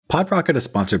PodRocket is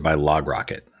sponsored by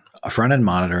LogRocket, a front-end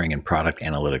monitoring and product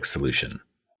analytics solution.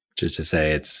 Which is to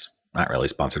say, it's not really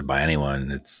sponsored by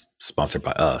anyone. It's sponsored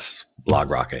by us,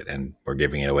 LogRocket, and we're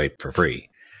giving it away for free.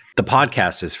 The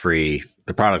podcast is free.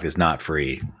 The product is not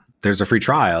free. There's a free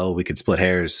trial. We could split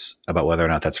hairs about whether or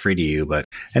not that's free to you. But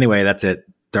anyway, that's it.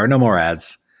 There are no more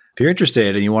ads. If you're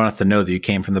interested and you want us to know that you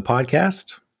came from the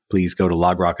podcast, please go to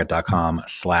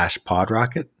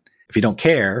logrocket.com/podrocket. If you don't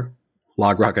care,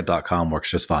 logrocket.com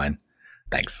works just fine.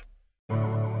 Thanks.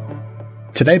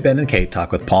 Today, Ben and Kate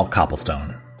talk with Paul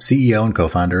Copplestone, CEO and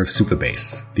co-founder of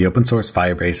Supabase, the open source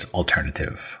Firebase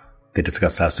alternative. They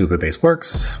discuss how Supabase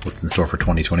works, what's in store for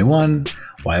 2021,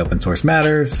 why open source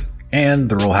matters, and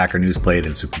the role Hacker News played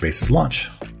in Supabase's launch.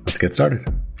 Let's get started.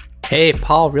 Hey,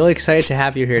 Paul, really excited to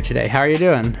have you here today. How are you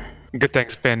doing? Good,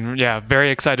 thanks, Ben. Yeah, very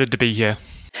excited to be here.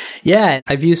 Yeah,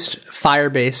 I've used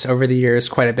Firebase over the years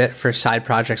quite a bit for side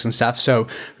projects and stuff, so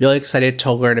really excited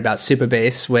to learn about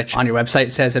Supabase, which on your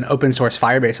website says an open source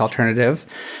Firebase alternative.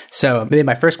 So maybe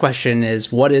my first question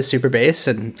is, what is Supabase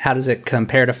and how does it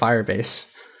compare to Firebase?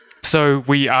 So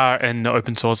we are an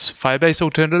open source Firebase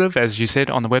alternative, as you said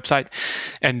on the website.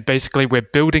 And basically, we're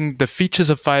building the features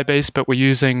of Firebase, but we're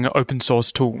using open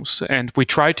source tools. And we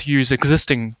try to use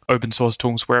existing open source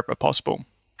tools wherever possible.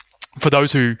 For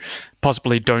those who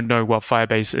possibly don't know what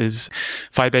Firebase is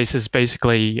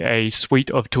basically a suite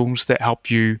of tools that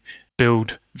help you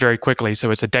build very quickly.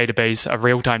 So it's a database, a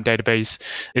real-time database.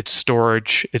 It's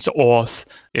storage, it's auth,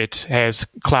 it has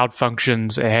cloud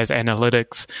functions, it has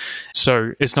analytics.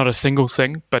 So it's not a single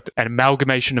thing, but an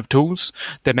amalgamation of tools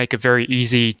that make it very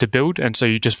easy to build. And so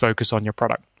you just focus on your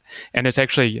product. And it's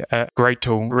actually a great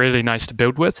tool, really nice to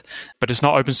build with, but it's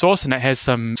not open source and it has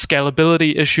some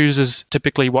scalability issues is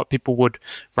typically what people would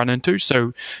run into.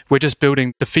 So we're just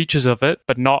building the features of it,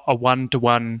 but not a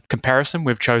one-to-one comparison.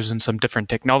 We've chosen some different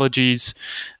technologies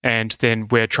and then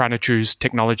we're trying to choose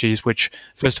technologies which,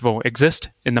 first of all, exist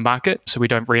in the market so we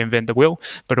don't reinvent the wheel,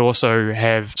 but also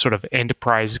have sort of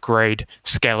enterprise-grade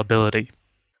scalability.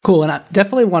 Cool. And I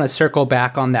definitely want to circle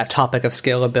back on that topic of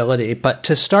scalability. But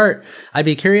to start, I'd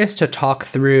be curious to talk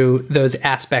through those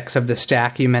aspects of the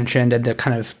stack you mentioned and the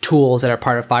kind of tools that are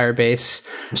part of Firebase,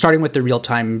 starting with the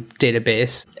real-time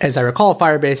database. As I recall,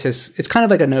 Firebase it's kind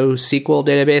of like a NoSQL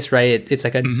database, right? It's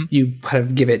like you kind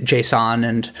of give it JSON.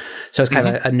 And so it's kind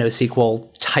of a NoSQL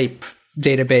type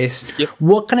database. Yep.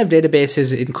 What kind of database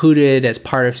is included as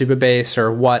part of Supabase,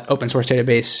 or what open source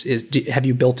database have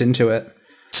you built into it?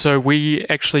 So we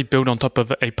actually build on top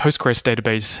of a Postgres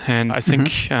database. And I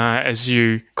think, as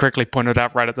you correctly pointed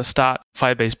out right at the start,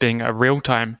 Firebase being a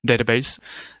real-time database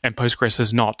and Postgres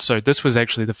is not. So this was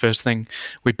actually the first thing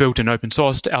we built and open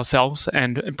sourced ourselves,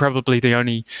 and probably the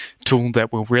only tool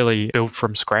that we'll really build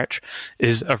from scratch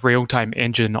is a real-time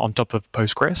engine on top of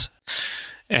Postgres.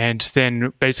 And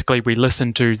then basically we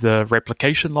listened to the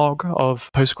replication log of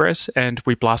Postgres and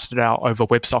we blasted it out over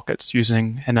WebSockets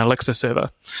using an Alexa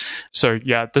server. So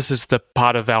yeah, this is the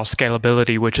part of our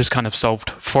scalability which is kind of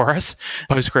solved for us.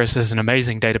 Postgres is an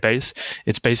amazing database.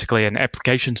 It's basically an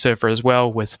application server as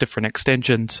well with different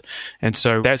extensions. And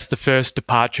so that's the first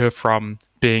departure from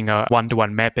being a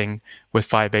one-to-one mapping with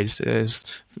Firebase is,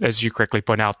 as you correctly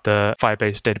point out, the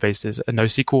Firebase database is a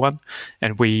NoSQL one,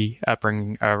 and we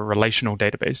bring a relational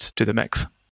database to the mix.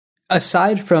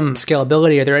 Aside from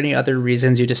scalability, are there any other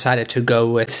reasons you decided to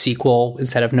go with SQL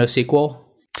instead of NoSQL?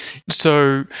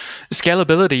 So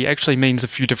scalability actually means a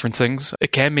few different things.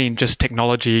 It can mean just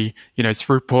technology,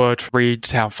 throughput,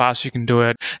 reads, how fast you can do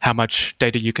it, how much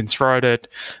data you can throw at it.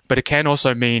 But it can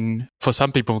also mean, for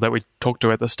some people that we talked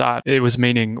to at the start, it was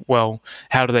meaning, well,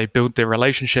 how do they build their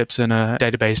relationships in a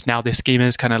database? Now their schema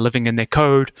is kind of living in their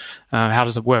code. How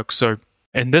does it work? So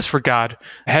in this regard,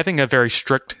 having a very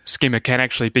strict schema can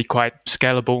actually be quite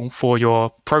scalable for your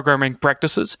programming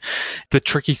practices. The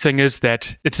tricky thing is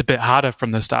that it's a bit harder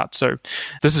from the start. So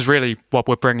this is really what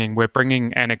we're bringing. We're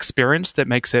bringing an experience that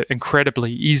makes it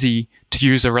incredibly easy to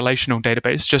use a relational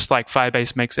database, just like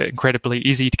Firebase makes it incredibly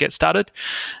easy to get started.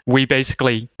 We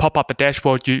basically pop up a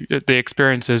dashboard. The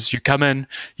experience is you come in,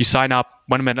 you sign up,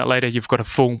 1 minute later, you've got a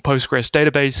full Postgres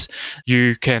database.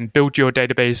 You can build your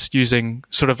database using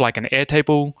sort of like an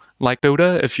Airtable-like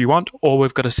builder if you want, or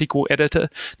we've got a SQL editor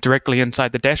directly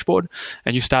inside the dashboard,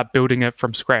 and you start building it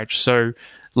from scratch. So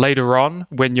later on,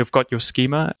 when you've got your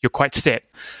schema, you're quite set.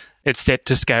 It's set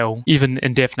to scale even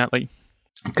indefinitely.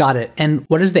 Got it. And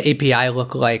what does the API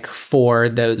look like for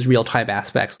those real-time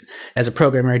aspects? As a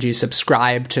programmer, do you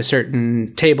subscribe to certain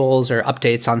tables or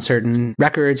updates on certain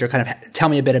records, or kind of tell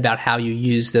me a bit about how you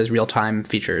use those real-time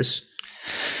features?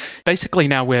 basically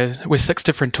now we're 6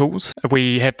 different tools.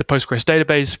 We have the Postgres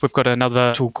database. We've got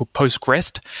another tool called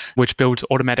PostgREST, which builds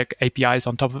automatic APIs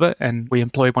on top of it, and we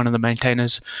employ one of the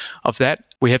maintainers of that.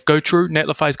 We have GoTrue,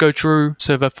 Netlify's GoTrue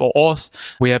server for auth.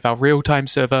 We have our real-time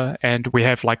server, and we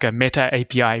have like a Meta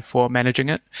API for managing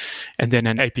it, and then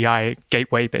an API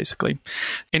gateway, basically.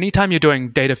 Anytime you're doing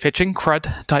data fetching,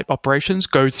 CRUD type operations,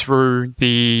 go through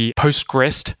the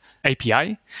PostgREST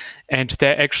API, and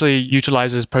that actually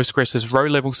utilizes Postgres'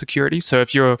 row-level security. So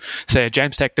if you're, say, a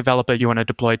Jamstack developer, you want to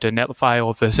deploy to Netlify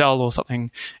or Vercel or something,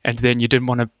 and then you didn't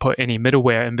want to put any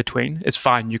middleware in between, it's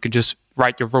fine. You can just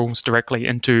write your rules directly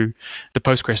into the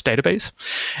Postgres database.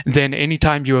 Then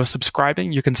anytime you are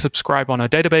subscribing, you can subscribe on a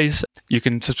database, you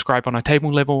can subscribe on a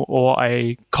table level or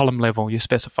a column level. You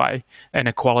specify an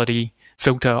equality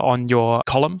filter on your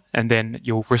column, and then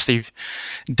you'll receive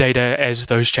data as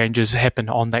those changes happen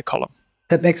on that column.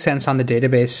 That makes sense on the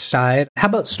database side. How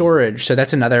about storage? So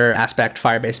that's another aspect.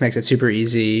 Firebase makes it super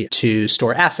easy to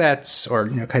store assets or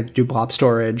kind of do blob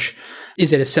storage.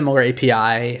 Is it a similar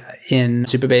API in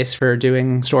Supabase for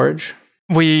doing storage?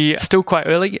 We still quite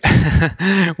early.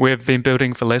 We've been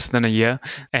building for less than a year,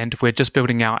 and we're just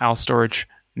building out our storage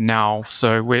now.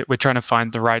 So we're trying to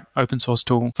find the right open source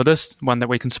tool for this, one that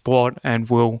we can support, and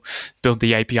we'll build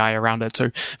the API around it. So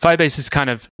Firebase is kind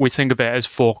of, we think of it as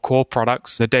 4 core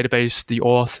products: the database, the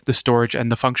auth, the storage, and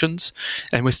the functions.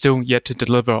 And we're still yet to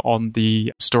deliver on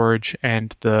the storage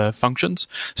and the functions.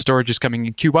 Storage is coming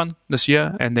in Q1 this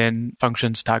year, and then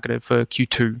functions targeted for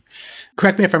Q2.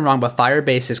 Correct me if I'm wrong, but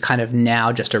Firebase is kind of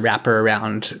now just a wrapper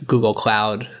around Google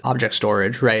Cloud Object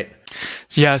Storage, right?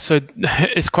 Yeah, so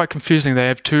it's quite confusing. They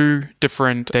have 2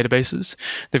 different databases.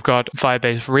 They've got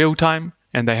Firebase Real-Time,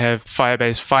 and they have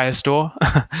Firebase Firestore.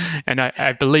 And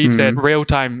I believe that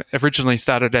Real-Time originally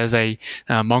started as a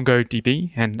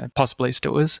MongoDB, and possibly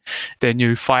still is. Their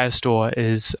new Firestore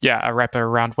is, a wrapper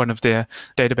around one of their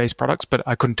database products, but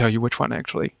I couldn't tell you which one,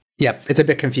 actually. Yep, it's a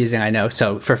bit confusing, I know.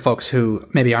 So for folks who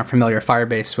maybe aren't familiar,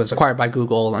 Firebase was acquired by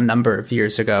Google a number of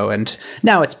years ago, and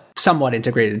now it's somewhat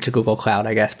integrated into Google Cloud,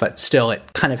 I guess, but still it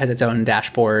kind of has its own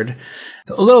dashboard.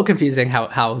 It's a little confusing how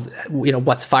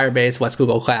what's Firebase, what's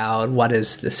Google Cloud, what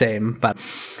is the same, but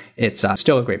it's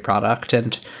still a great product.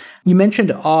 And you mentioned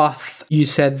auth. You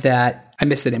said that, I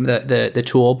missed the name of the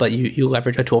tool, but you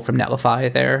leverage a tool from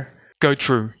Netlify there.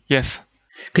 GoTrue, yes.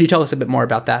 Could you tell us a bit more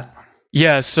about that?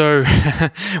 Yeah, so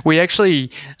we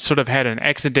actually sort of had an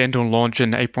accidental launch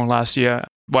in April last year.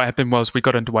 What happened was we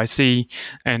got into YC,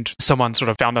 and someone sort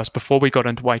of found us before we got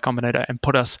into Y Combinator and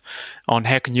put us on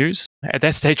Hacker News. At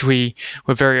that stage, we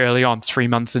were very early on, 3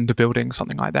 months into building,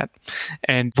 something like that.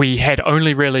 And we had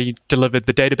only really delivered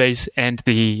the database and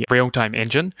the real-time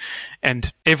engine.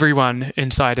 And everyone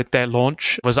inside at that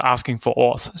launch was asking for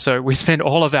auth. So we spent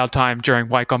all of our time during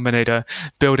Y Combinator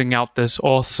building out this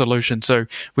auth solution. So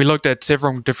we looked at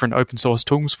several different open source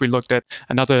tools. We looked at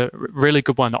another really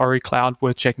good one, Ori Cloud,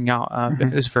 worth checking out.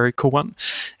 It's a very cool one.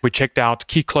 We checked out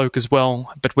Keycloak as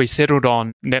well, but we settled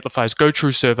on Netlify's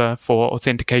GoTrue server for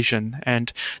authentication.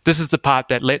 And this is the part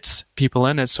that lets people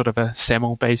in. It's sort of a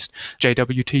SAML-based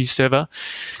JWT server.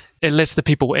 It lets the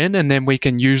people in, and then we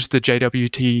can use the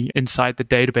JWT inside the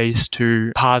database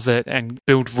to parse it and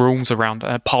build rules around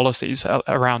policies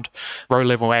around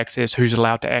row-level access, who's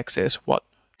allowed to access what.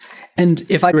 And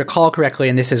if I recall correctly,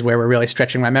 and this is where we're really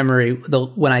stretching my memory,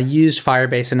 when I used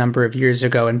Firebase a number of years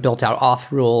ago and built out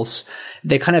auth rules,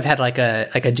 they kind of had like a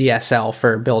DSL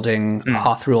for building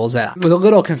auth rules that was a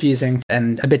little confusing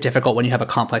and a bit difficult when you have a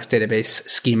complex database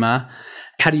schema.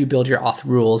 How do you build your auth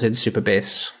rules in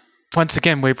Supabase? Once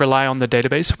again, we rely on the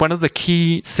database. One of the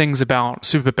key things about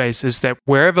Supabase is that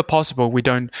wherever possible, we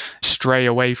don't stray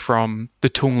away from the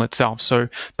tool itself. So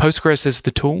Postgres is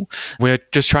the tool. We're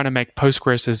just trying to make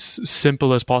Postgres as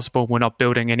simple as possible. We're not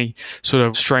building any sort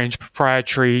of strange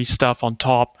proprietary stuff on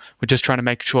top. We're just trying to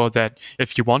make sure that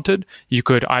if you wanted, you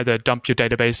could either dump your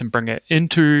database and bring it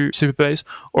into Supabase,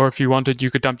 or if you wanted, you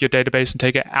could dump your database and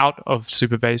take it out of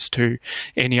Supabase to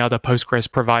any other Postgres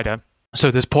provider. So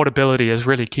this portability is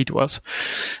really key to us.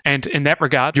 And in that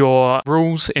regard, your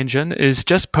rules engine is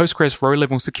just Postgres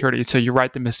row-level security. So you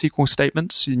write them as SQL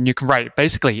statements, and you can write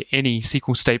basically any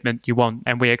SQL statement you want.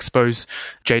 And we expose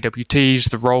JWTs,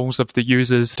 the roles of the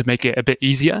users, to make it a bit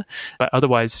easier. But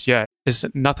otherwise, there's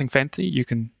nothing fancy. You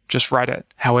can just write it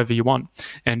however you want.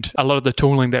 And a lot of the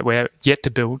tooling that we're yet to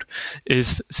build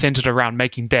is centered around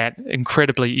making that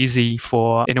incredibly easy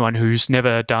for anyone who's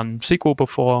never done SQL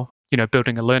before.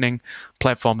 Building a learning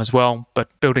platform as well, but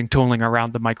building tooling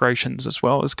around the migrations as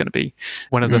well is going to be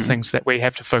one of the things that we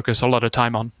have to focus a lot of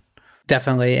time on.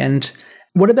 Definitely. And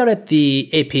What about at the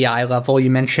API level?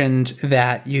 You mentioned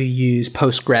that you use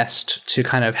Postgres to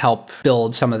kind of help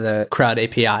build some of the CRUD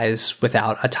APIs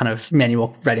without a ton of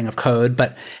manual writing of code,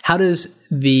 but how does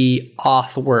the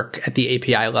auth work at the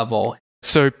API level?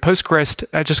 So Postgres,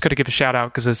 I just got to give a shout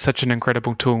out because it's such an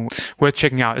incredible tool. Worth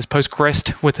checking out is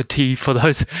Postgres with a T for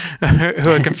those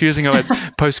who are confusing it with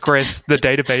Postgres, the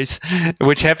database,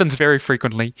 which happens very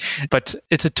frequently. But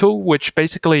it's a tool which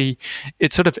basically,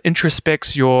 it sort of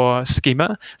introspects your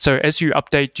schema. So as you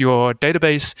update your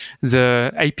database,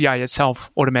 the API itself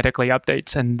automatically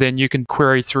updates. And then you can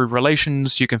query through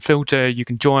relations, you can filter, you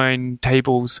can join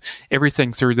tables,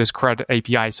 everything through this CRUD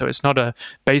API. So it's not a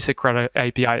basic CRUD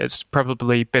API. It's probably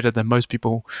better than most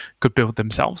people could build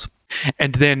themselves.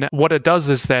 And then what it does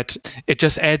is that it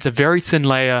just adds a very thin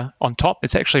layer on top.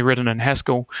 It's actually written in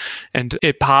Haskell, and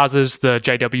it parses the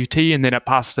JWT, and then it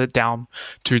passes it down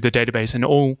to the database. And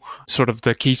all sort of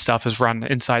the key stuff is run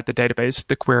inside the database.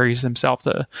 The queries themselves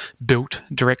are built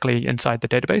directly inside the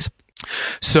database.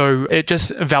 So it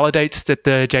just validates that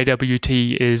the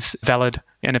JWT is valid.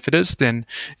 And if it is, then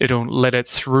it'll let it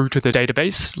through to the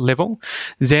database level.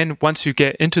 Then once you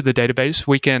get into the database,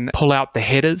 we can pull out the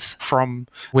headers from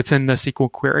within the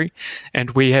SQL query.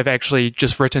 And we have actually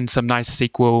just written some nice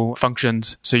SQL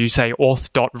functions. So you say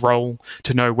auth.role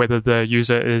to know whether the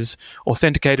user is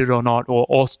authenticated or not, or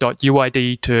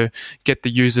auth.uid to get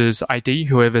the user's ID,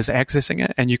 whoever's accessing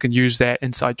it. And you can use that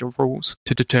inside your rules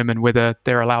to determine whether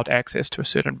they're allowed access to a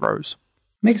certain rows.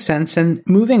 Makes sense. And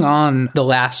moving on, the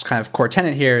last kind of core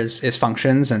tenet here is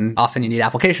functions, and often you need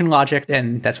application logic,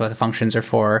 and that's what the functions are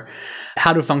for.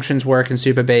 How do functions work in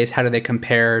Supabase? How do they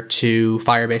compare to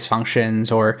Firebase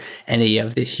functions or any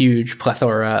of the huge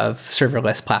plethora of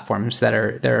serverless platforms that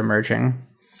are emerging?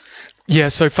 Yeah,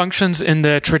 so functions in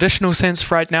the traditional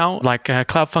sense right now, like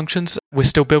cloud functions, we're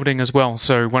still building as well.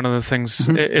 So one of the things,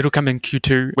 it'll come in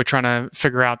Q2. We're trying to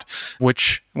figure out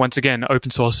which, once again,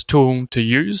 open source tool to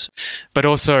use, but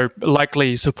also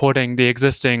likely supporting the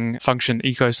existing function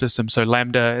ecosystem. So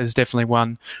Lambda is definitely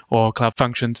one, or Cloud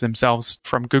Functions themselves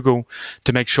from Google,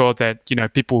 to make sure that, you know,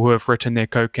 people who have written their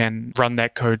code can run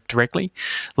that code directly.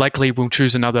 Likely we'll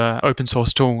choose another open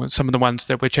source tool. Some of the ones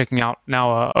that we're checking out now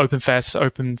are OpenFaaS,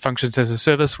 Open Functions as a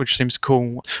Service, which seems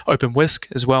cool. OpenWhisk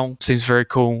as well seems very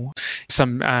cool.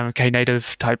 Some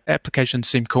Knative type applications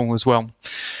seem cool as well.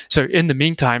 So in the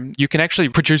meantime, you can actually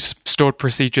produce stored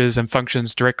procedures and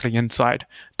functions directly inside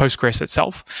Postgres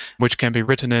itself, which can be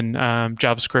written in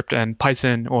JavaScript and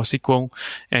Python or SQL.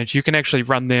 And you can actually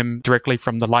run them directly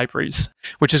from the libraries,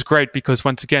 which is great because,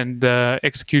 once again, the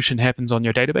execution happens on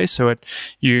your database. So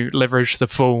you leverage the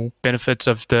full benefits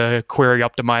of the query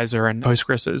optimizer and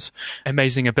Postgres's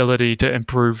amazing ability to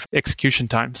improve execution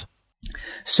times.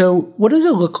 So what does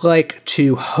it look like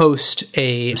to host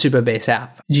a Supabase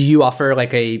app? Do you offer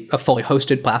like a fully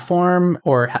hosted platform,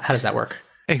 or how does that work?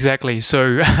 Exactly.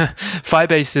 So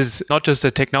Firebase is not just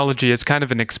a technology, it's kind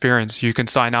of an experience. You can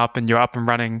sign up and you're up and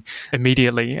running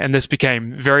immediately. And this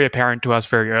became very apparent to us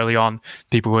very early on.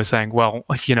 People were saying, well,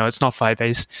 you know, it's not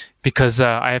Firebase because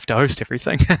I have to host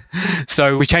everything.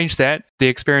 So we changed that. The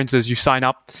experience is you sign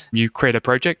up, you create a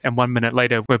project, and 1 minute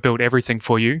later, we'll build everything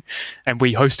for you and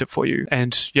we host it for you.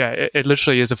 And yeah, it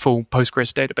literally is a full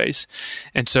Postgres database.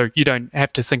 And so you don't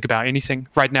have to think about anything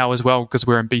right now as well, because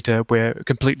we're in beta, we're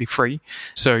completely free.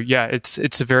 So yeah,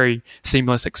 it's a very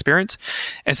seamless experience.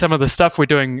 And some of the stuff we're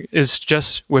doing is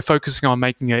just, we're focusing on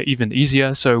making it even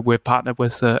easier. So we've partnered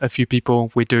with a few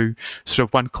people. We do sort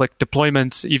of one-click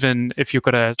deployments. Even if you've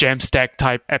got a Jamstack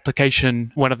type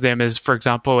application, one of them is, for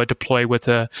example, a deploy with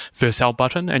a Vercel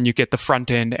button, and you get the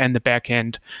front end and the back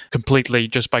end completely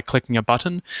just by clicking a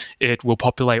button. It will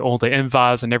populate all the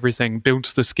envars and everything,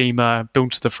 builds the schema,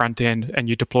 builds the front end, and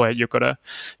you deploy it. You've got a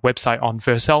website on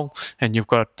Vercel, and you've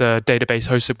got a database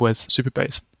hosted with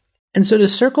Supabase. And so to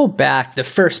circle back, the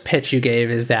first pitch you gave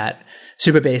is that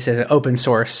Supabase is an open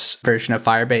source version of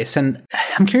Firebase. And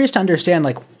I'm curious to understand,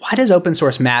 like, why does open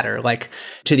source matter? Like,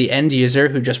 to the end user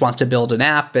who just wants to build an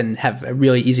app and have a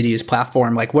really easy to use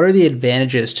platform, like, what are the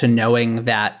advantages to knowing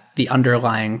that the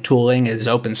underlying tooling is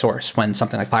open source when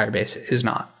something like Firebase is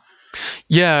not?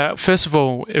 Yeah, first of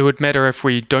all, it would matter if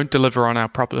we don't deliver on our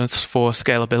promise for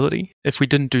scalability. If we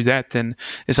didn't do that, then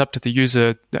it's up to the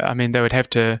user. I mean, they would have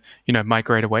to,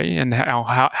 migrate away. And how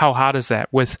hard is that?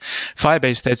 With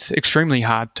Firebase, that's extremely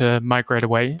hard to migrate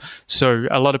away. So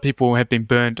a lot of people have been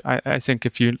burned. I think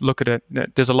if you look at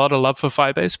it, there's a lot of love for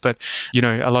Firebase, but,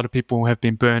 a lot of people have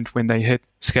been burned when they hit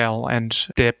scale and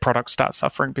their product starts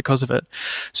suffering because of it.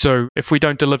 So if we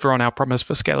don't deliver on our promise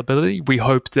for scalability, we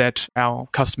hope that our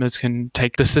customers can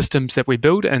take the systems that we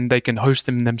build and they can host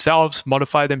them themselves,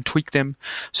 modify them, tweak them.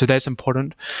 So that's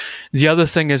important. The other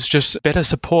thing is just better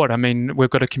support. I mean, we've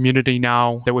got a community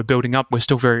now that we're building up. We're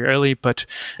still very early, but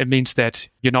it means that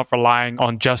you're not relying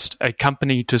on just a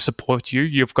company to support you.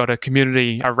 You've got a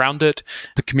community around it.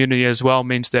 The community as well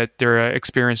means that there are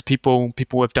experienced people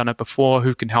who have done it before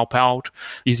who can help out,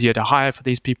 easier to hire for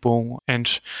these people.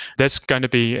 And that's going to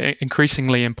be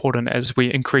increasingly important as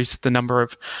we increase the number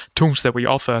of tools that we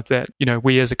offer. That,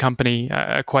 we as a company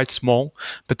are quite small,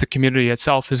 but the community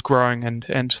itself is growing, and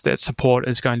that support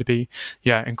is going to be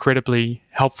incredibly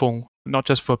helpful, not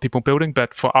just for people building,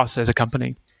 but for us as a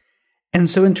company. And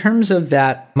so in terms of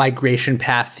that migration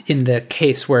path, in the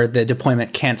case where the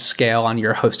deployment can't scale on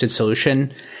your hosted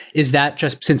solution, is that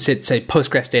just since it's a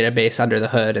Postgres database under the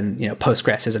hood and,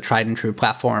 Postgres is a tried and true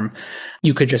platform,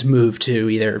 you could just move to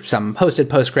either some hosted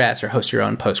Postgres or host your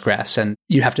own Postgres, and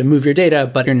you have to move your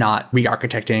data, but you're not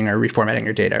re-architecting or reformatting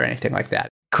your data or anything like that?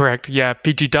 Correct. Yeah.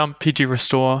 PG dump, PG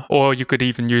restore, or you could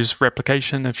even use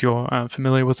replication if you're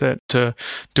familiar with it to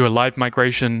do a live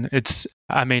migration.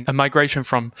 A migration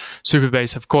from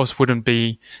Supabase, of course, wouldn't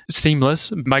be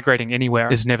seamless. Migrating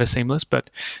anywhere is never seamless, but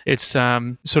it's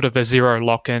sort of a zero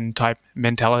lock-in type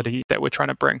mentality that we're trying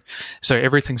to bring. So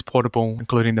everything's portable,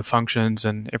 including the functions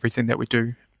and everything that we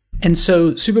do. And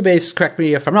so Supabase, correct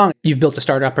me if I'm wrong, you've built a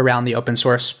startup around the open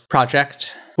source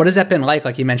project. What has that been like?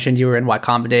 Like you mentioned, you were in Y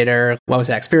Combinator. What was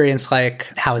that experience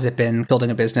like? How has it been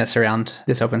building a business around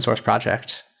this open source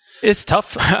project? It's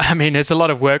tough. It's a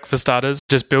lot of work for starters.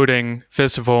 Just building,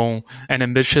 first of all, an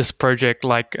ambitious project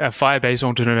like a Firebase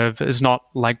alternative is not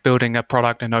like building a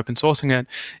product and open sourcing it.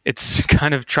 It's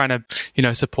kind of trying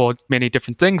to, support many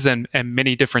different things and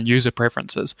many different user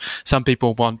preferences. Some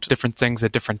people want different things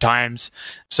at different times.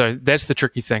 So that's the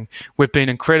tricky thing. We've been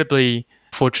incredibly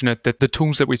fortunate that the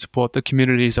tools that we support, the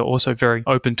communities are also very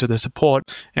open to the support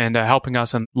and are helping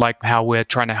us, and like how we're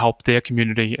trying to help their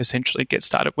community essentially get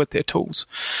started with their tools.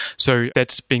 So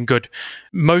that's been good.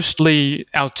 Mostly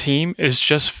our team is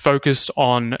just focused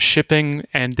on shipping,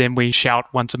 and then we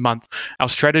shout once a month. Our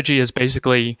strategy is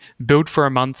basically build for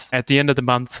a month. At the end of the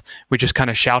month, we just kind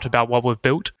of shout about what we've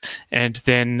built and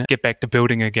then get back to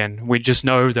building again. We just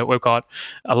know that we've got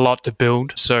a lot to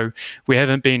build. So we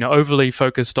haven't been overly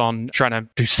focused on trying to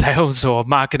do sales or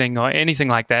marketing or anything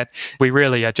like that. We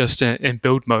really are just in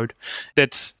build mode.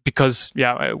 That's because,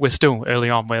 we're still early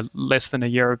on. We're less than a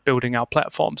year of building our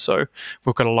platform. So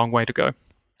we've got a long way to go.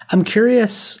 I'm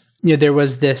curious, there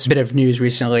was this bit of news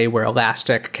recently where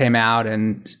Elastic came out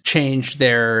and changed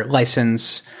their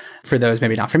license. For those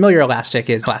maybe not familiar, Elastic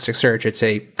is Elasticsearch. It's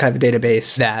a kind of a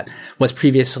database that was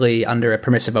previously under a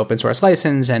permissive open source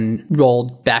license and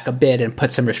rolled back a bit and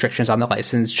put some restrictions on the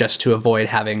license just to avoid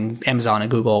having Amazon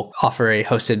and Google offer a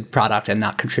hosted product and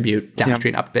not contribute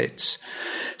downstream updates.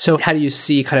 So how do you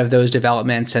see kind of those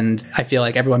developments? And I feel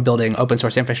like everyone building open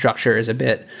source infrastructure is a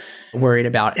bit worried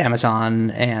about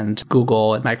Amazon and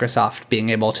Google and Microsoft being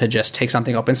able to just take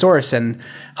something open source and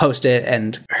host it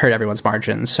and hurt everyone's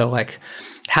margins. So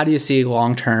how do you see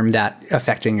long-term that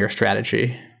affecting your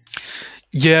strategy?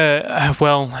 Yeah,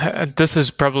 well, this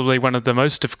is probably one of the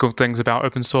most difficult things about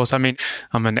open source. I'm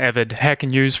an avid Hacker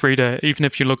News reader. Even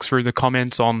if you look through the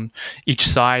comments on each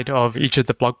side of each of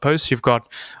the blog posts, you've got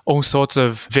all sorts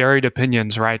of varied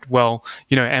opinions, right? Well,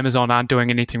 Amazon aren't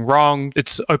doing anything wrong.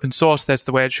 It's open source. That's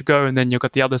the way it should go. And then you've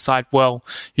got the other side. Well,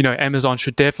 Amazon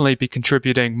should definitely be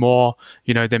contributing more.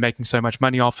 They're making so much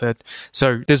money off it.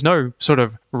 So there's no sort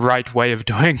of right way of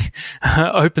doing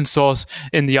open source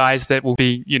in the eyes that will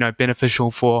be, beneficial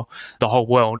for the whole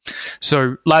world.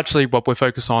 So largely what we're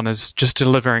focused on is just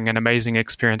delivering an amazing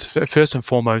experience. First and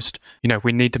foremost,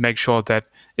 we need to make sure that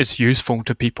it's useful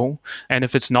to people. And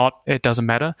if it's not, it doesn't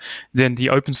matter. Then the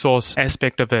open source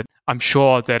aspect of it, I'm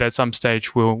sure that at some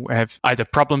stage we'll have either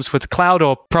problems with the cloud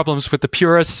or problems with the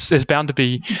purists. There's bound to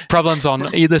be problems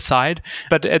on either side.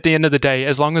 But at the end of the day,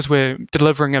 as long as we're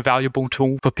delivering a valuable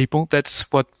tool for people, that's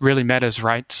what really matters,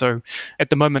 right? So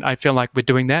at the moment, I feel like we're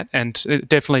doing that. And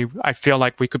definitely, I feel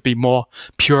like we could be more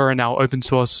pure in our open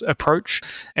source approach.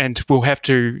 And we'll have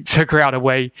to figure out a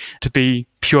way to be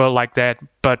pure like that,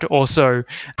 but also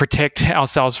protect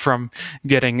ourselves from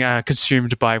getting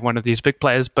consumed by one of these big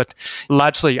players. But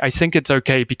largely, I think it's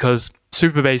okay because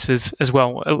Supabase is, as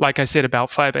well, like I said about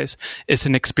Firebase, it's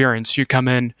an experience. You come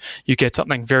in, you get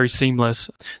something very seamless.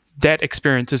 that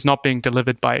experience is not being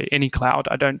delivered by any cloud,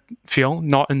 I don't feel,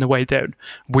 not in the way that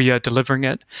we are delivering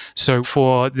it. So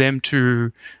for them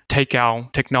to take our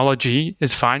technology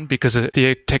is fine because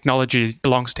the technology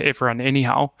belongs to everyone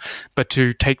anyhow, but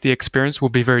to take the experience will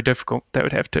be very difficult. They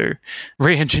would have to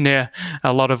re-engineer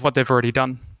a lot of what they've already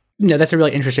done. No, that's a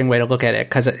really interesting way to look at it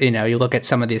because, you look at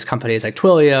some of these companies like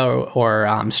Twilio or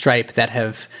Stripe that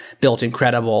have built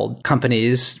incredible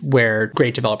companies where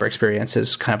great developer experience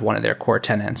is kind of one of their core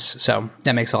tenets. So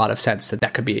that makes a lot of sense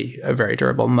that could be a very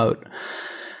durable moat.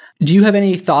 Do you have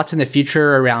any thoughts in the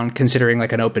future around considering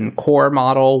like an open core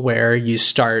model where you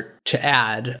start to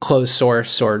add closed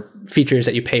source or features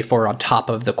that you pay for on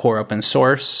top of the core open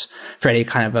source for any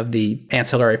kind of the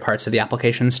ancillary parts of the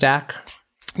application stack?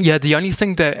 Yeah, the only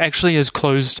thing that actually is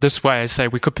closed this way, I say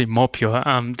we could be more pure.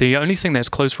 The only thing that's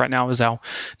closed right now is our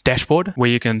dashboard, where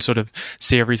you can sort of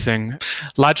see everything,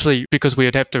 largely because we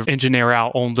would have to engineer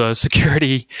out all the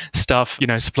security stuff,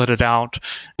 split it out.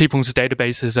 People's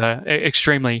databases are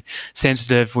extremely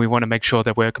sensitive. We want to make sure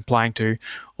that we're complying to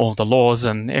all the laws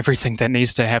and everything that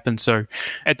needs to happen. So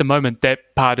at the moment, that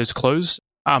part is closed.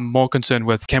 I'm more concerned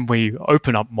with, can we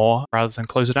open up more rather than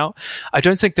close it out? I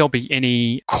don't think there'll be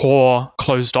any core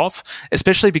closed off,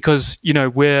 especially because,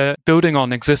 we're building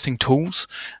on existing tools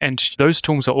and those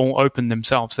tools are all open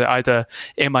themselves. They're either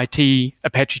MIT,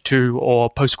 Apache 2 or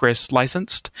Postgres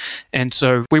licensed. And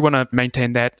so we want to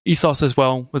maintain that ethos as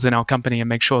well within our company and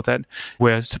make sure that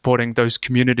we're supporting those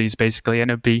communities basically. And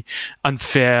it'd be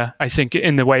unfair, I think,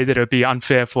 in the way that it'd be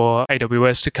unfair for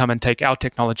AWS to come and take our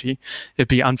technology. It'd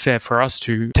be unfair for us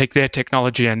to take their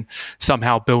technology and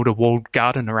somehow build a walled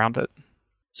garden around it.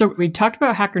 So we talked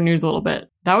about Hacker News a little bit.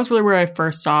 That was really where I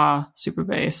first saw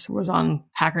Supabase, was on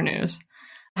Hacker News.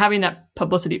 Having that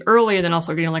publicity early and then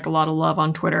also getting like a lot of love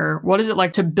on Twitter. What is it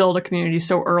like to build a community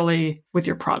so early with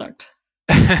your product?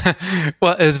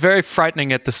 Well, it was very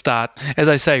frightening at the start. As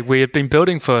I say, we had been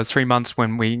building for 3 months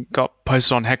when we got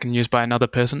posted on Hacker News by another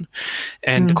person.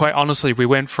 And quite honestly, we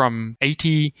went from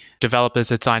 80 developers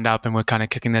that signed up and were kind of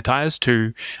kicking their tires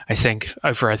to, I think,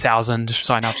 over 1,000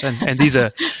 signups. And these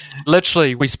are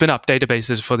literally, we spin up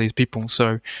databases for these people.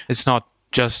 So it's not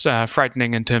just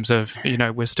frightening in terms of,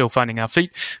 we're still finding our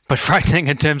feet, but frightening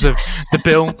in terms of the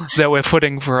bill that we're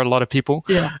footing for a lot of people.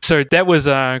 Yeah. So that was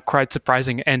quite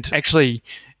surprising. And actually,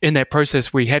 in that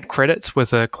process, we had credits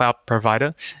with a cloud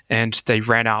provider and they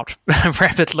ran out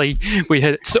rapidly. We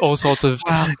hit all sorts of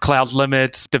cloud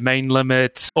limits, domain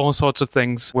limits, all sorts of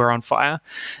things were on fire.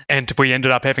 And we ended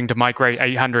up having to migrate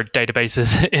 800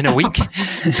 databases in a week.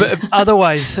 But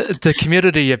otherwise, the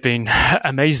community have been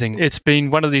amazing. It's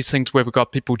been one of these things where we've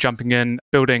got people jumping in,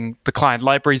 building the client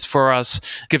libraries for us,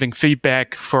 giving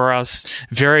feedback for us,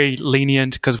 very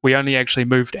lenient because we only actually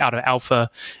moved out of alpha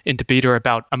into beta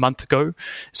about a month ago.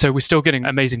 So we're still getting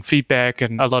amazing feedback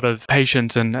and a lot of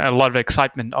patience and a lot of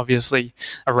excitement, obviously,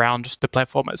 around the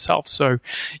platform itself. So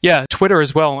yeah, Twitter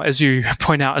as well, as you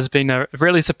point out, has been a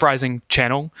really surprising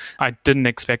channel. I didn't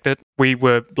expect it. We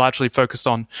were largely focused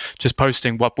on just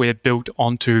posting what we had built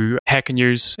onto Hacker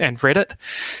News and Reddit.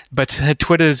 But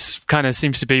Twitter's kind of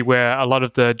seems to be where a lot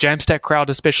of the Jamstack crowd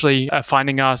especially are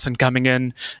finding us and coming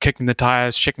in, kicking the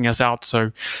tires, checking us out.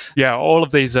 So yeah, all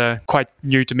of these are quite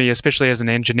new to me, especially as an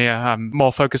engineer. I'm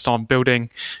more focused on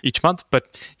building each month.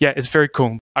 But yeah, it's very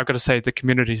cool. I've got to say the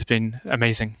community's been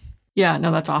amazing. Yeah,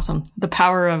 no, that's awesome. The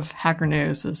power of Hacker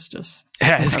News is just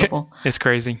incredible. It's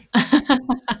crazy.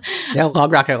 Yeah,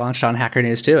 LogRocket launched on Hacker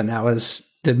News too, and that was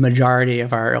the majority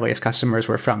of our earliest customers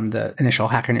were from the initial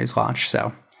Hacker News launch.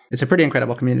 So it's a pretty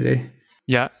incredible community.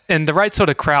 Yeah, and the right sort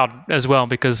of crowd as well,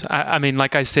 because I mean,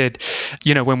 like I said,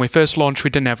 when we first launched, we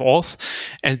didn't have auth,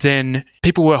 and then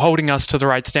people were holding us to the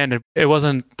right standard. It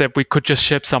wasn't that we could just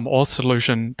ship some auth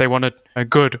solution. They wanted a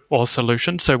good auth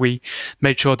solution, so we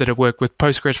made sure that it worked with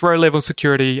Postgres row-level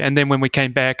security, and then when we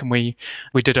came back and we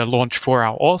did a launch for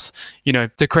our auth,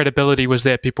 the credibility was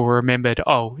there. People remembered,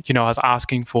 I was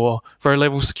asking for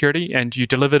row-level security, and you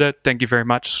delivered it. Thank you very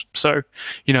much. So,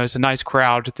 it's a nice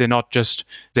crowd. They're not just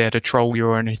there to troll you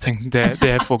or anything. They're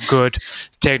there for good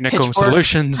technical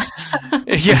solutions.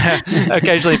 Yeah,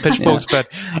 occasionally pitchforks,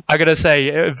 but I got to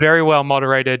say, very well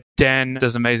moderated. Dan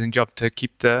does an amazing job to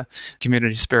keep the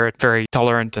community spirit very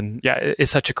tolerant, and yeah,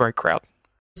 it's such a great crowd.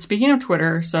 Speaking of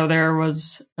Twitter, so there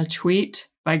was a tweet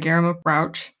by Guillermo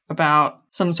Rauch about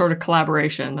some sort of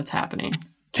collaboration that's happening.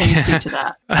 Can you speak to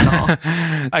that at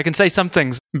all? I can say some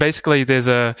things. Basically, there's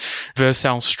a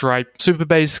Vercel Stripe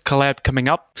Supabase collab coming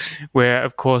up. We're,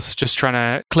 of course, just trying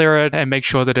to clear it and make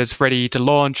sure that it's ready to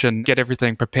launch and get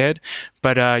everything prepared.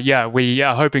 But we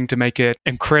are hoping to make it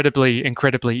incredibly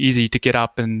easy to get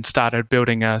up and started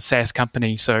building a SaaS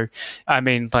company. So, I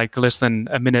mean, like less than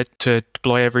a minute to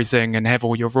deploy everything and have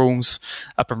all your rules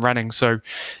up and running. So,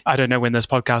 I don't know when this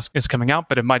podcast is coming out,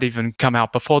 but it might even come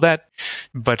out before that.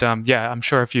 But I'm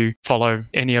sure if you follow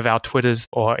any of our Twitters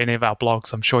or any of our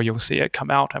blogs, I'm sure you'll see it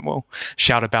come out, and we'll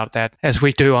shout about that as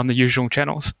we do on the usual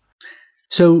channels.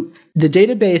 So the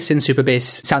database in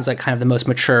Supabase sounds like kind of the most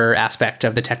mature aspect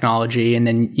of the technology. And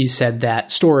then you said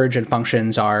that storage and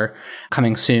functions are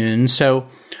coming soon. So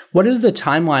what does the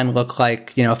timeline look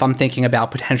like? You know, if I'm thinking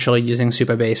about potentially using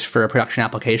Supabase for a production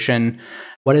application,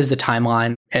 what is the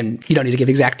timeline? And you don't need to give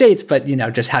exact dates, but, you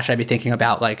know, just how should I be thinking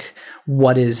about like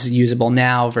what is usable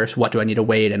now versus what do I need to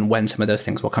wait and when some of those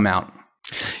things will come out?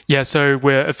 Yeah, so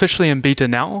we're officially in beta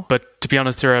now, but to be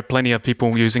honest, there are plenty of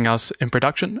people using us in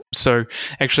production. So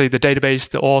actually the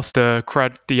database, the auth, the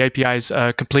CRUD, the APIs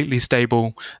are completely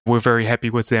stable. We're very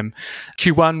happy with them.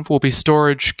 Q1 will be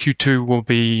storage, Q2 will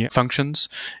be functions.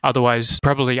 Otherwise,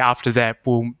 probably after that,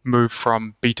 we'll move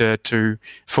from beta to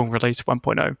full release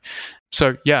 1.0.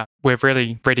 So yeah, we're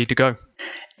really ready to go.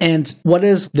 And what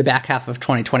does the back half of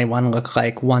 2021 look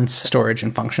like once storage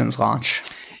and functions launch?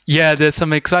 Yeah, there's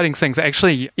some exciting things.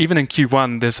 Actually, even in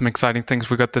Q1, there's some exciting things.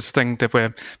 We've got this thing that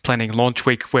we're planning launch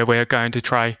week where we're going to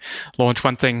try launch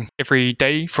one thing every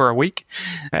day for a week.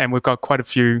 And we've got quite a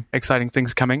few exciting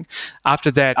things coming.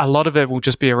 After that, a lot of it will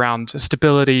just be around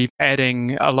stability,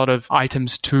 adding a lot of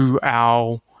items to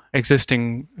our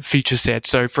existing feature set.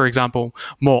 So, for example,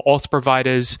 more auth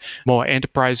providers, more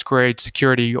enterprise-grade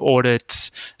security audits,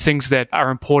 things that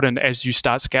are important as you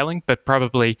start scaling, but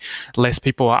probably less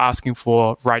people are asking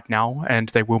for right now, and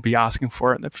they will be asking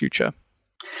for it in the future.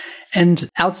 And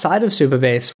outside of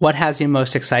Supabase, what has you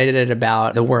most excited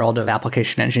about the world of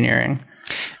application engineering?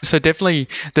 So definitely,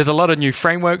 there's a lot of new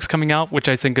frameworks coming out, which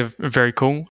I think are very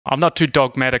cool. I'm not too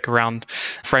dogmatic around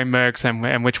frameworks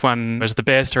and which one is the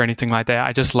best or anything like that.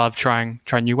 I just love trying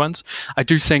new ones. I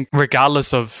do think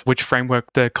regardless of which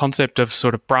framework, the concept of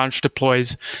sort of branch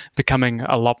deploys becoming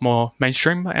a lot more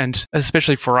mainstream. And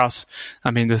especially for us,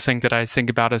 I mean, the thing that I think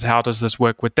about is how does this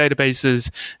work with databases?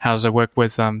 How does it work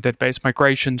with database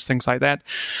migrations, things like that?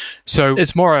 So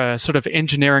it's more a sort of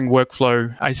engineering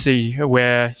workflow I see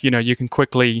where, you know, you can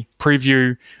quickly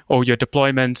preview all your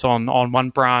deployments on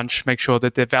one branch, make sure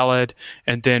that they're valid,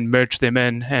 and then merge them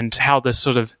in, and how this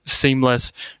sort of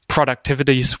seamless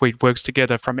productivity suite works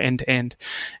together from end to end.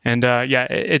 And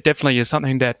it definitely is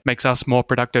something that makes us more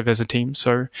productive as a team.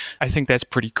 So I think that's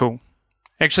pretty cool.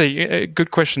 Actually, a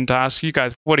good question to ask you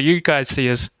guys. What do you guys see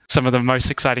as some of the most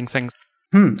exciting things?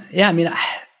 Yeah, I mean,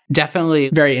 definitely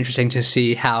very interesting to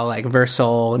see how like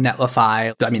Vercel,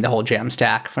 Netlify, I mean, the whole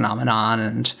Jamstack phenomenon,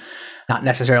 and not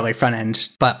necessarily front end,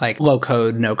 but like low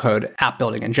code, no code app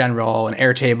building in general, and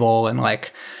Airtable and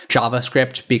like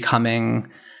JavaScript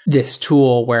becoming this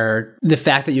tool where the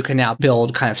fact that you can now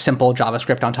build kind of simple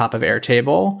JavaScript on top of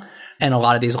Airtable, and a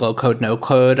lot of these low code, no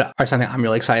code are something I'm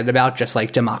really excited about, just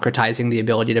like democratizing the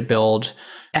ability to build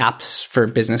apps for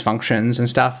business functions and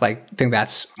stuff. Like, I think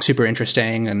that's super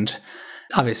interesting. And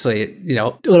obviously, you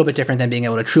know, a little bit different than being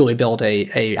able to truly build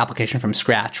a application from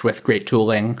scratch with great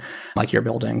tooling like you're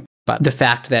building. But the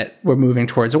fact that we're moving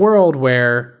towards a world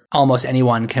where almost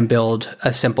anyone can build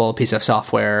a simple piece of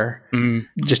software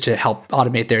just to help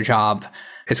automate their job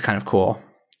is kind of cool.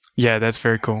 Yeah, that's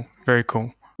very cool. Very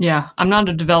cool. Yeah, I'm not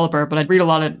a developer, but I read a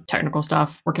lot of technical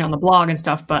stuff, working on the blog and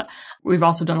stuff. But we've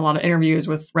also done a lot of interviews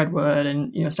with Redwood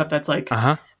and, you know, stuff that's like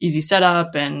easy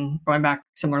setup and going back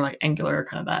similar like Angular,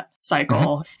 kind of that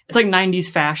cycle. It's like 90s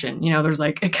fashion. You know, there's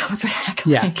like, it comes back.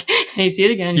 Yeah. Like, and you see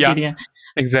it again, you see it again.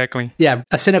 Exactly. Yeah.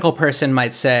 A cynical person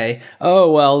might say, oh,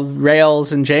 well,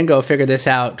 Rails and Django figured this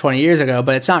out 20 years ago,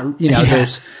 but it's not, you know,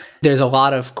 there's a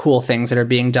lot of cool things that are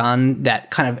being done that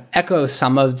kind of echo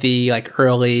some of the like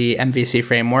early MVC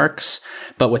frameworks,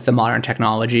 but with the modern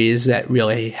technologies that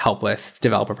really help with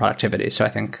developer productivity. So I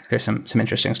think there's some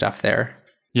interesting stuff there.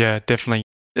 Yeah, definitely.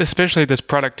 Especially this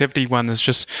productivity one is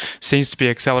just seems to be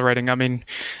accelerating. I mean,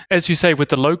 as you say, with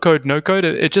the low code, no code,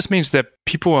 it just means that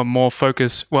people are more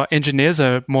focused. Well, engineers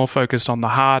are more focused on the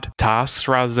hard tasks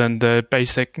rather than the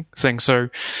basic things. So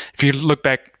if you look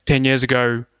back 10 years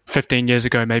ago, 15 years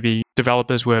ago, maybe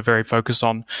developers were very focused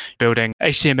on building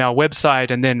HTML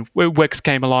website, and then Wix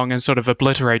came along and sort of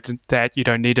obliterated that. You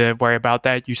don't need to worry about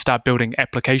that. You start building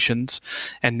applications,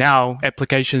 and now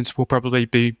applications will probably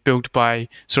be built by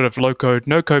sort of low-code,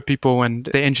 no-code people, and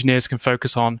the engineers can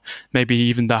focus on maybe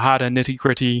even the harder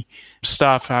nitty-gritty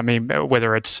stuff. I mean,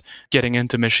 whether it's getting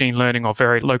into machine learning or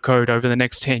very low-code over the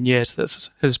next 10 years, this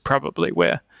is probably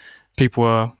where people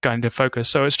are going to focus.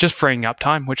 So it's just freeing up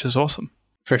time, which is awesome.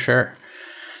 For sure.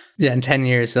 Yeah, in 10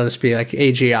 years, it'll just be like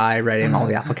AGI writing all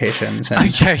the applications.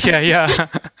 And Yeah.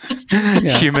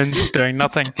 Humans doing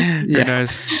nothing. Who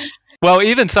knows? Well,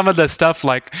 even some of the stuff,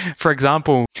 like, for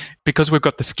example, because we've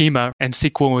got the schema and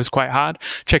SQL is quite hard,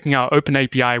 checking out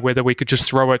OpenAPI, whether we could just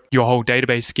throw it your whole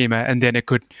database schema and then it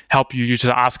could help you just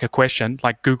ask a question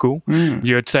like Google.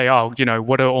 You would say,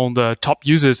 what are all the top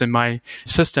users in my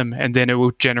system? And then it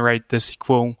will generate the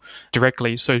SQL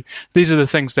directly. So these are the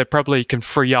things that probably can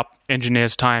free up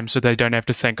engineers' time so they don't have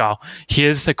to think,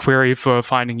 here's a query for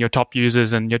finding your top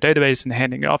users in your database and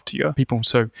handing it off to your people.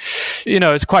 So,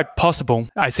 it's quite possible.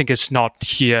 I think it's not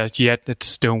here yet. It's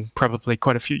still probably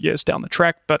quite a few years down the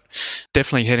track, but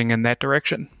definitely heading in that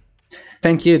direction.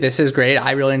 Thank you. This is great.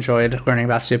 I really enjoyed learning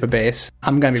about Supabase.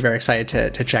 I'm going to be very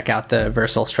excited to check out the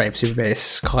Vercel Stripe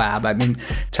Supabase collab. I mean,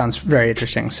 it sounds very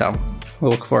interesting. So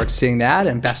we'll look forward to seeing that,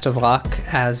 and best of luck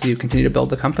as you continue to build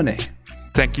the company.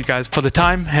 Thank you guys for the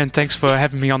time, and thanks for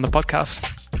having me on the podcast.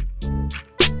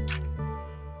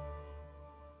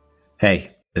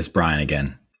 Hey, it's Brian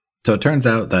again. So it turns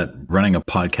out that running a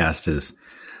podcast is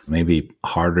maybe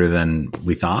harder than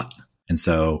we thought. And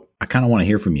so I kind of want to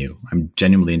hear from you. I'm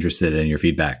genuinely interested in your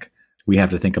feedback. We have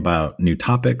to think about new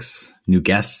topics, new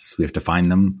guests. We have to find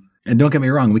them. And don't get me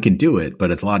wrong, we can do it,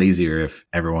 but it's a lot easier if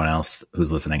everyone else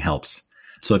who's listening helps.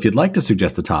 So if you'd like to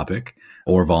suggest a topic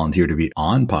or volunteer to be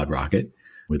on PodRocket,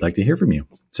 we'd like to hear from you.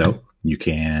 So you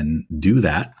can do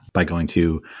that by going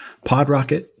to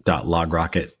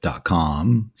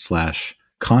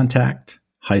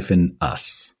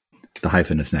podrocket.logrocket.com/contact-us. The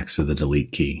hyphen is next to the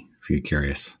delete key, if you're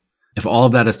curious. If all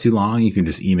of that is too long, you can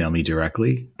just email me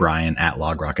directly,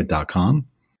 brian@logrocket.com.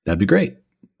 That'd be great.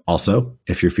 Also,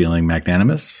 if you're feeling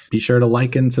magnanimous, be sure to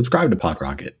like and subscribe to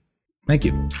PodRocket. Thank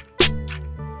you.